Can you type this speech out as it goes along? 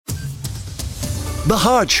The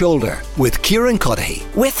Hard Shoulder with Kieran Cuddihy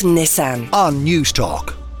with Nissan on News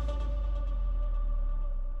Talk.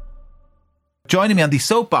 Joining me on the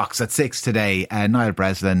Soapbox at 6 today, Niall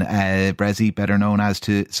Breslin, Bressie, better known as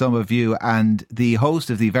to some of you, and the host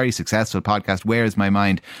of the very successful podcast Where's My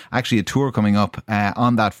Mind. Actually a tour coming up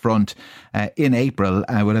on that front in April.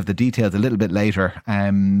 We'll have the details a little bit later.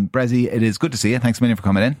 Bressie, it is good to see you. Thanks a million for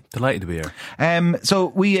coming in. Delighted to be here.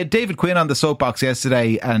 So we had David Quinn on the Soapbox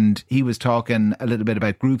yesterday, and he was talking a little bit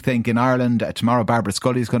about groupthink in Ireland. Tomorrow Barbara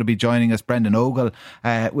Scully is going to be joining us. Brendan Ogle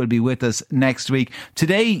will be with us next week.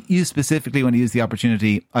 Today, you specifically want to use the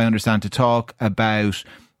opportunity, I understand, to talk about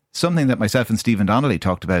something that myself and Stephen Donnelly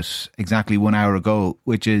talked about exactly 1 hour ago,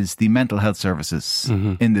 which is the mental health services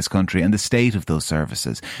in this country and the state of those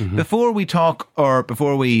services. Before we talk, or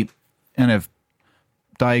before we kind of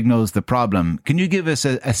diagnose the problem, can you give us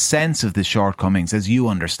a sense of the shortcomings as you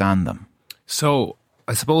understand them? So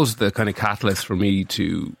I suppose the kind of catalyst for me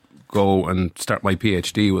to go and start my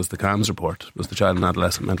PhD was the CAMS report, was the Child and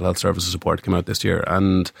Adolescent Mental Health Services report that came out this year.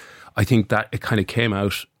 And I think that it kind of came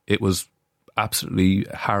out, it was absolutely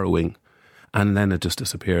harrowing, and then it just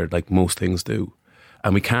disappeared like most things do.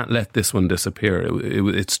 And we can't let this one disappear.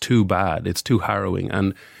 It's too bad. It's too harrowing.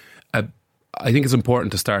 And I think it's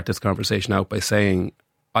important to start this conversation out by saying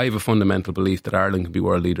I have a fundamental belief that Ireland can be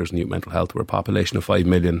world leaders in youth mental health. We're a population of 5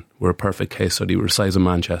 million. We're a perfect case study. We're the size of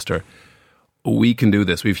Manchester. We can do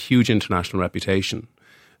this. We have huge international reputation.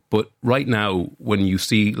 But right now, when you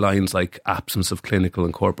see lines like absence of clinical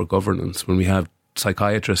and corporate governance, when we have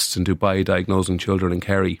psychiatrists in Dubai diagnosing children in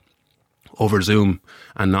Kerry over Zoom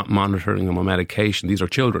and not monitoring them on medication, these are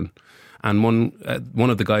children. And one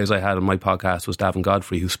of the guys I had on my podcast was Davin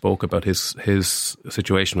Godfrey, who spoke about his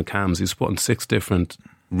situation with CAMS. He's put on 6 different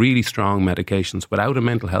really strong medications without a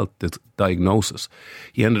mental health diagnosis.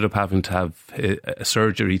 He ended up having to have a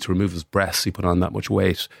surgery to remove his breasts. He put on that much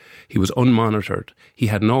weight. He was unmonitored. He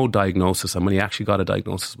had no diagnosis, and when he actually got a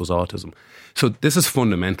diagnosis, it was autism. So this is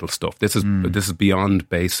fundamental stuff. This is beyond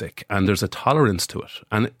basic, and there's a tolerance to it.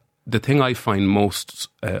 And the thing I find most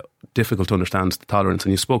difficult to understand is the tolerance.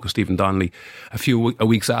 And you spoke of Stephen Donnelly a few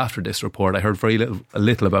weeks after this report. I heard a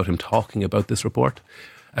little about him talking about this report.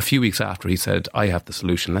 A few weeks after, he said, I have the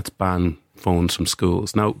solution. Let's ban phones from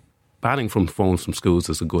schools. Now, banning from phones from schools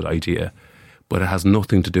is a good idea, but it has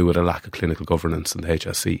nothing to do with a lack of clinical governance in the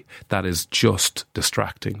HSC. That is just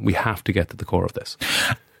distracting. We have to get to the core of this.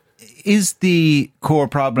 Is the core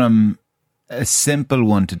problem a simple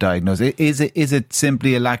one to diagnose? Is it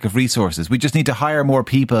simply a lack of resources? We just need to hire more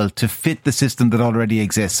people to fit the system that already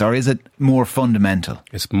exists, or is it more fundamental?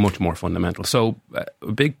 It's much more fundamental. So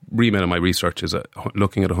a big remit of my research is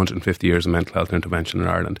looking at 150 years of mental health intervention in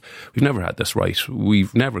Ireland. We've never had this right.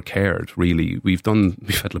 We've never had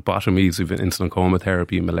lobotomies, we've had insulin coma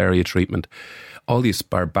therapy, malaria treatment, all these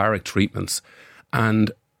barbaric treatments.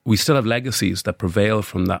 And we still have legacies that prevail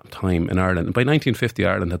from that time in Ireland. And by 1950,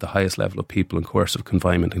 Ireland had the highest level of people in coercive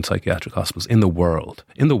confinement in psychiatric hospitals in the world.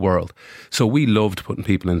 So we loved putting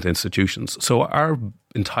people into institutions. So our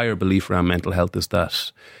entire belief around mental health is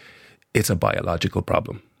that it's a biological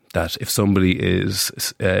problem. That if somebody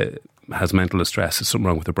has mental distress, there's something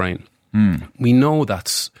wrong with their brain. We know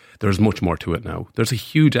there's much more to it now. There's a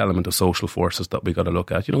huge element of social forces that we got to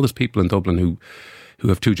look at. You know, there's people in Dublin who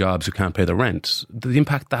have 2 jobs, who can't pay their rent. The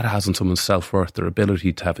impact that has on someone's self-worth, their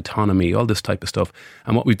ability to have autonomy, all this type of stuff.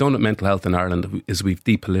 And what we've done with mental health in Ireland is we've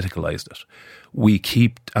depoliticalised it.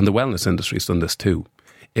 And the wellness industry has done this too.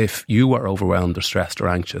 If you are overwhelmed or stressed or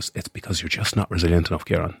anxious, it's because you're just not resilient enough,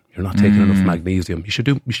 Kieran. You're not taking enough magnesium. You should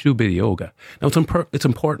do a bit of yoga. Now, it's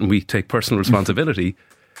important we take personal responsibility,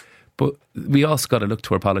 but we also got to look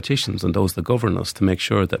to our politicians and those that govern us to make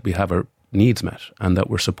sure that we have our needs met and that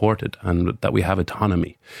we're supported and that we have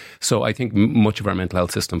autonomy. So I think much of our mental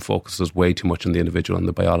health system focuses way too much on the individual and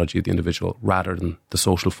the biology of the individual rather than the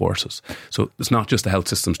social forces. So it's not just the health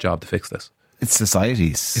system's job to fix this. It's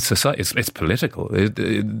society's. It's political.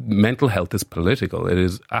 Mental health is political. It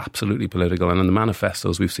is absolutely political. And in the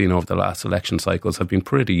manifestos we've seen over the last election cycles have been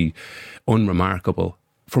pretty unremarkable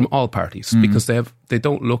from all parties because they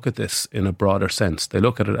don't look at this in a broader sense. They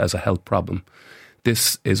look at it as a health problem.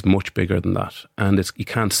 This is much bigger than that, and you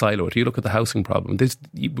can't silo it. You look at the housing problem.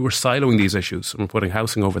 We're siloing these issues, and we're putting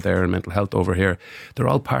housing over there and mental health over here. They're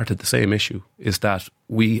all part of the same issue, is that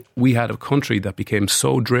we had a country that became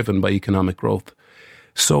so driven by economic growth,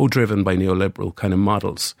 so driven by neoliberal kind of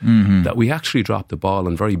models, that we actually dropped the ball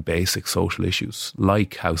on very basic social issues,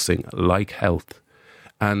 like housing, like health.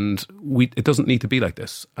 And it doesn't need to be like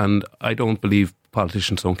this. And I don't believe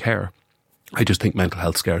politicians don't care. I just think mental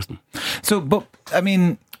health scares them. So, but, I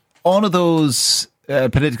mean, all of those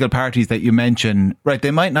political parties that you mention, right,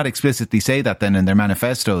 they might not explicitly say that then in their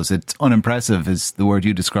manifestos. It's unimpressive is the word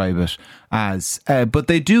you describe it as. But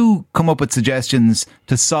they do come up with suggestions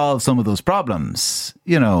to solve some of those problems,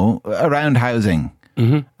 you know, around housing,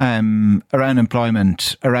 around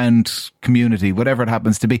employment, around community, whatever it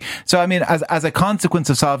happens to be. So, I mean, as a consequence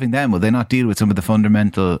of solving them, will they not deal with some of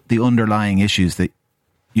the underlying issues that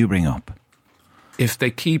you bring up? If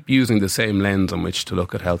they keep using the same lens on which to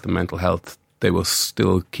look at health and mental health, they will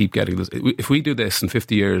still keep getting this. If we do this in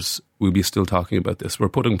 50 years, we'll be still talking about this. We're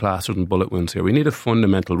putting plasters and bullet wounds here. We need a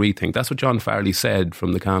fundamental rethink. That's what John Farley said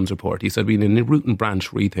from the CAMHS report. He said we need a root and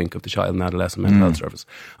branch rethink of the child and adolescent mental health service.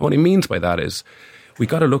 And what he means by that is we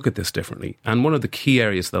got to look at this differently. And one of the key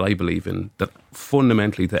areas that I believe in, that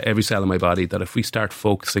fundamentally to every cell in my body, that if we start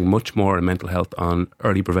focusing much more on mental health, on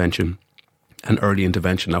early prevention and early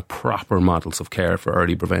intervention, now proper models of care for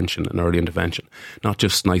early prevention and early intervention, not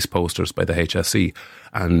just nice posters by the HSE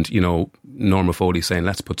and, you know, Norma Foley saying,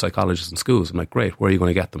 let's put psychologists in schools. I'm like, great, where are you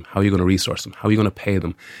going to get them? How are you going to resource them? How are you going to pay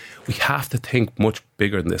them? We have to think much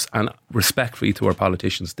bigger than this. And respectfully to our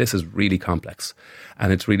politicians, this is really complex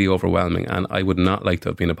and it's really overwhelming. And I would not like to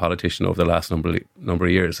have been a politician over the last number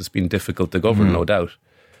of years. It's been difficult to govern, no doubt.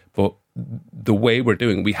 But the way we're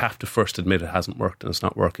doing, we have to first admit it hasn't worked and it's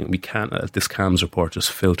not working. We can't let this CAMHS report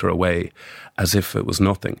just filter away as if it was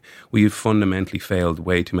nothing. We've fundamentally failed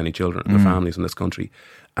way too many children and their families in this country,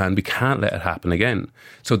 and we can't let it happen again.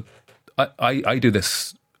 So I do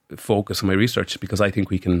this focus on my research because I think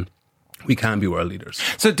we can be world leaders.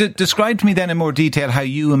 So describe to me then in more detail how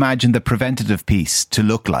you imagine the preventative piece to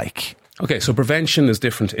look like. Okay, so prevention is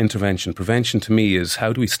different to intervention. Prevention to me is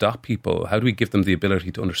how do we stop people? How do we give them the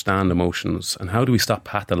ability to understand emotions? And how do we stop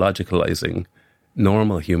pathologicalizing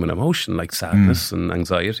normal human emotion like sadness and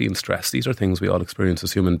anxiety and stress? These are things we all experience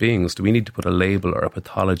as human beings. Do we need to put a label or a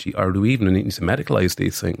pathology, or do we even need to medicalise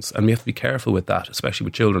these things? And we have to be careful with that, especially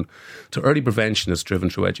with children. So early prevention is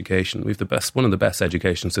driven through education. We have one of the best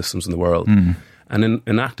education systems in the world. And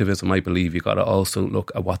in activism, I believe you've got to also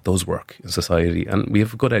look at what does work in society. And we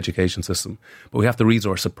have a good education system, but we have to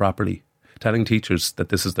resource it properly. Telling teachers that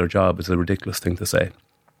this is their job is a ridiculous thing to say.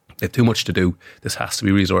 They have too much to do. This has to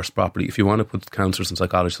be resourced properly. If you want to put counsellors and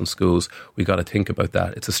psychologists in schools, we got to think about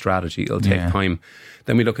that. It's a strategy. It'll take time.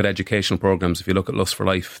 Then we look at educational programs. If you look at Lust for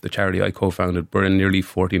Life, the charity I co-founded, we're in nearly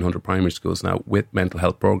 1,400 primary schools now with mental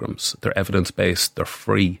health programs. They're evidence-based. They're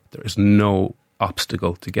free. There is no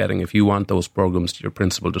obstacle to getting. If you want those programs, your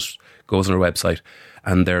principal just goes on our website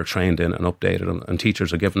and they're trained in and updated, and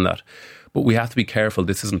teachers are given that. But we have to be careful.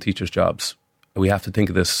 This isn't teachers' jobs. We have to think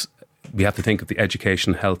of this. We have to think of the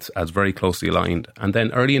education, health as very closely aligned. And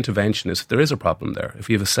then early intervention is if there is a problem there. If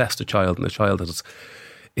you've assessed a child and the child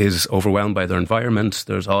is overwhelmed by their environment,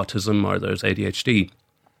 there's autism or there's ADHD,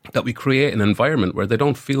 that we create an environment where they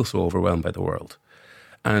don't feel so overwhelmed by the world.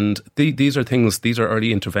 And these are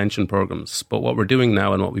early intervention programs. But what we're doing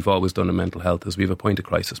now and what we've always done in mental health is we have a point of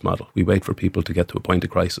crisis model. We wait for people to get to a point of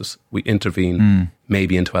crisis. We intervene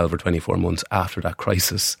maybe in 12 or 24 months after that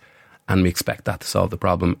crisis. And we expect that to solve the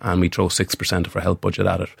problem, and we throw 6% of our health budget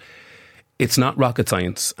at it. It's not rocket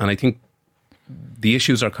science, and I think the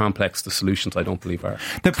issues are complex. The solutions, I don't believe, are.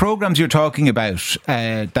 The programmes you're talking about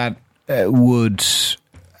that would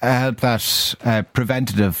help that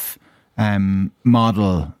preventative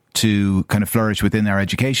model to kind of flourish within our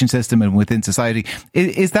education system and within society,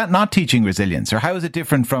 is that not teaching resilience? Or how is it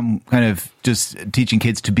different from kind of just teaching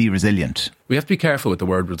kids to be resilient? We have to be careful with the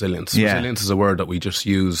word resilience. Yeah. Resilience is a word that we just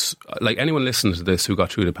use. Like anyone listening to this who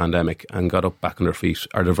got through the pandemic and got up back on their feet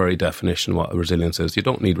are the very definition of what resilience is. You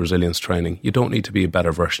don't need resilience training. You don't need to be a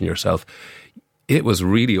better version of yourself. It was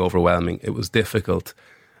really overwhelming. It was difficult.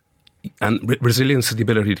 And resilience is the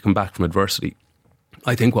ability to come back from adversity.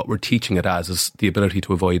 I think what we're teaching it as is the ability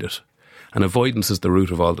to avoid it. And avoidance is the root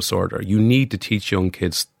of all disorder. You need to teach young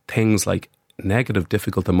kids things like negative,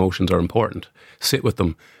 difficult emotions are important. Sit with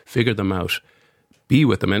them, figure them out, be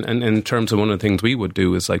with them. And in terms of one of the things we would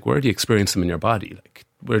do is like, where do you experience them in your body? Like,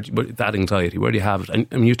 where that anxiety, where do you have it? And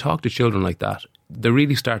when you talk to children like that, they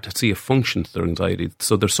really start to see a function to their anxiety.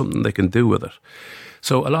 So there's something they can do with it.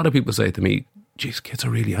 So a lot of people say to me, geez, kids are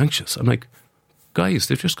really anxious. I'm like, guys,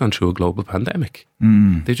 they've just gone through a global pandemic.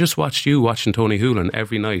 They just watched you watching Tony Hoolan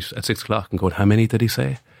every night at 6 o'clock and going, how many did he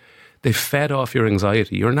say? They fed off your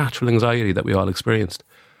anxiety, your natural anxiety that we all experienced.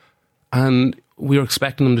 And we were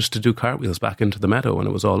expecting them just to do cartwheels back into the meadow when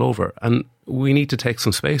it was all over. And we need to take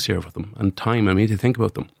some space here for them and time, and we need to think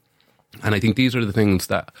about them. And I think these are the things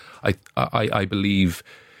that I believe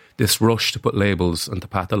this rush to put labels and to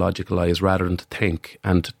pathologicalise rather than to think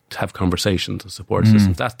and to have conversations and support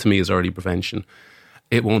systems. That to me is early prevention.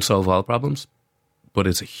 It won't solve all problems, but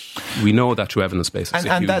we know that through evidence-based.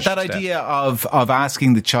 And that idea of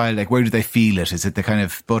asking the child, like, where do they feel it? Is it the kind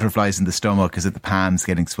of butterflies in the stomach? Is it the palms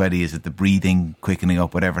getting sweaty? Is it the breathing quickening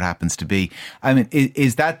up? Whatever it happens to be. I mean,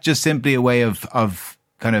 is that just simply a way of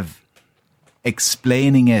kind of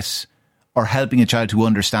explaining it, or helping a child to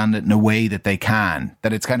understand it in a way that they can?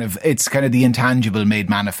 That it's kind of the intangible made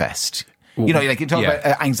manifest. You know, like you talk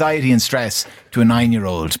about anxiety and stress to a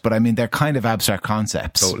 9-year-old, but I mean, they're kind of abstract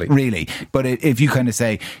concepts, really. But if you kind of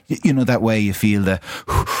say, you know, that way you feel the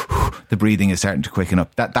breathing is starting to quicken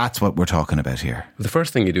up, that's what we're talking about here. The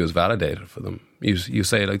first thing you do is validate it for them. You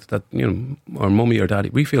say like that, you know, or mummy or daddy,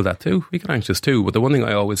 we feel that too. We get anxious too. But the one thing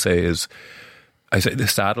I always say is, I say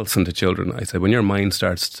this to adults and to children, I say, when your mind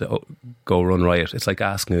starts to go run riot, it's like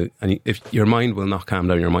asking, and if your mind will not calm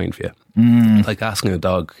down your mind for you. It's like asking a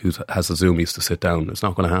dog who has a zoomies to sit down. It's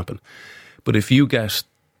not going to happen. But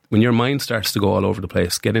when your mind starts to go all over the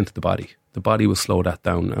place, get into the body will slow that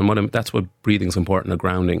down. And that's what breathing is important, and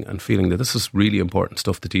grounding, and feeling that this is really important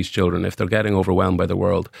stuff to teach children. If they're getting overwhelmed by the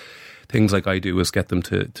world, things like I do is get them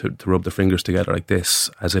to rub their fingers together like this,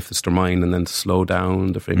 as if it's their mind, and then to slow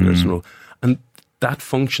down the fingers. And that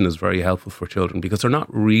function is very helpful for children, because they're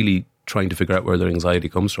not really trying to figure out where their anxiety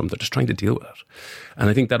comes from. They're just trying to deal with it. And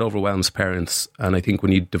I think that overwhelms parents. And I think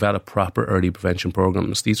when you develop proper early prevention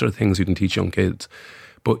programs, these are things you can teach young kids.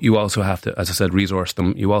 But you also have to, as I said, resource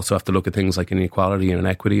them. You also have to look at things like inequality and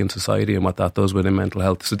inequity in society and what that does within mental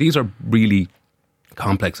health. So these are really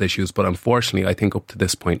complex issues. But unfortunately, I think up to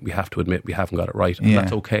this point, we have to admit we haven't got it right. And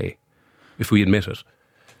that's okay if we admit it.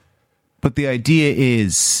 But the idea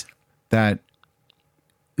is that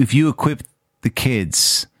if you equip the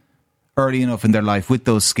kids early enough in their life with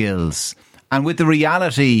those skills, and with the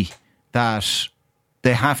reality that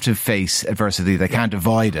they have to face adversity, they can't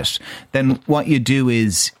avoid it, then what you do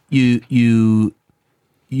is you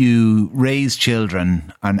raise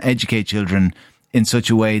children and educate children in such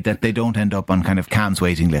a way that they don't end up on kind of CAMHS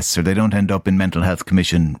waiting lists, or they don't end up in mental health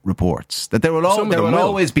commission reports. That there will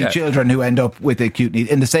always be children who end up with acute need,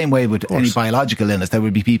 in the same way with any biological illness. There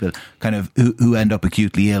will be people kind of who end up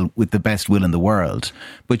acutely ill with the best will in the world.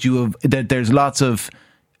 But there's lots of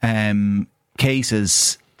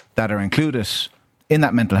cases that are included in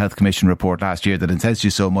that mental health commission report last year that incensed you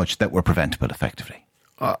so much that were preventable effectively.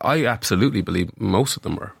 I absolutely believe most of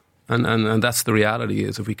them were. And that's the reality,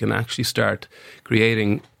 is if we can actually start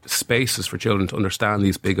creating spaces for children to understand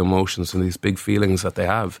these big emotions and these big feelings that they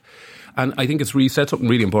have. And I think you said something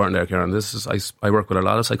really important there, Kieran. I work with a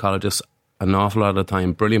lot of psychologists an awful lot of the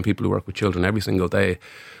time, brilliant people who work with children every single day.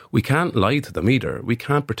 We can't lie to them either. We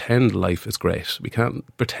can't pretend life is great. We can't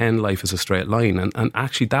pretend life is a straight line. And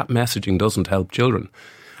actually that messaging doesn't help children.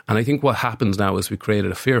 And I think what happens now is we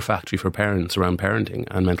created a fear factory for parents around parenting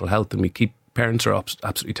and mental health, and parents are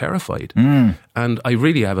absolutely terrified. And I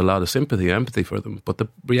really have a lot of sympathy and empathy for them. But the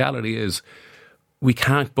reality is we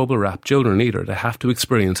can't bubble wrap children either. They have to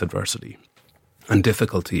experience adversity and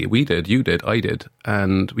difficulty. We did, you did, I did.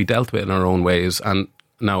 And we dealt with it in our own ways. And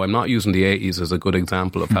now I'm not using the 80s as a good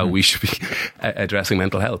example of how we should be addressing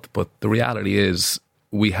mental health. But the reality is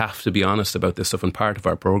we have to be honest about this stuff. And part of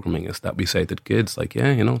our programming is that we say to kids, like,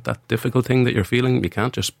 that difficult thing that you're feeling, you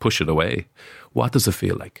can't just push it away. What does it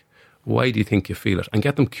feel like? Why do you think you feel it? And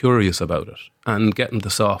get them curious about it and get them to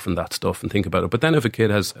soften that stuff and think about it. But then if a kid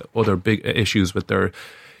has other big issues with their,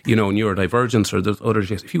 neurodivergence or there's other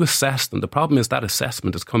issues, if you assess them, the problem is that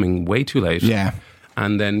assessment is coming way too late. Yeah.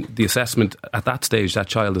 And then the assessment at that stage, that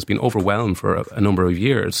child has been overwhelmed for a number of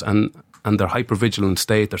years and their hypervigilant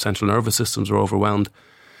state, their central nervous systems are overwhelmed.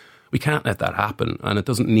 We can't let that happen, and it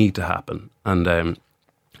doesn't need to happen. And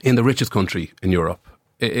in the richest country in Europe,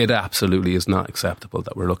 it absolutely is not acceptable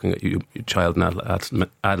that we're looking at your child and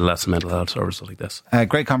adolescent mental health services like this.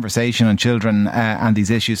 Great conversation on children and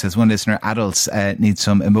these issues. As one listener, adults need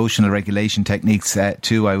some emotional regulation techniques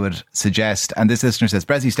too, I would suggest. And this listener says,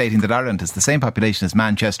 Bressie stating that Ireland has the same population as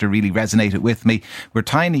Manchester really resonated with me. We're a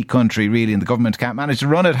tiny country really, and the government can't manage to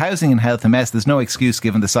run it. Housing and health a mess. There's no excuse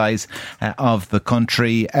given the size of the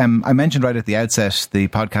country. I mentioned right at the outset the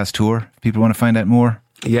podcast tour. If people want to find out more.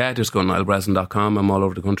 Yeah, just go to niallbreslin.com. I'm all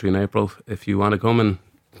over the country in April. If you want to come and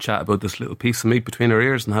chat about this little piece of meat between our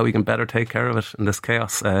ears and how we can better take care of it in this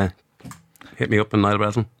chaos, hit me up on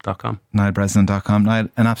niallbreslin.com. niallbreslin.com. Niall,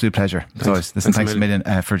 an absolute pleasure. As always. Listen, thanks a million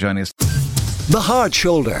for joining us. The Hard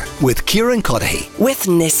Shoulder with Kieran Cuddihy. With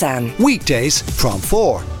Nissan. Weekdays from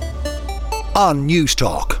 4 on News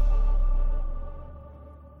Talk.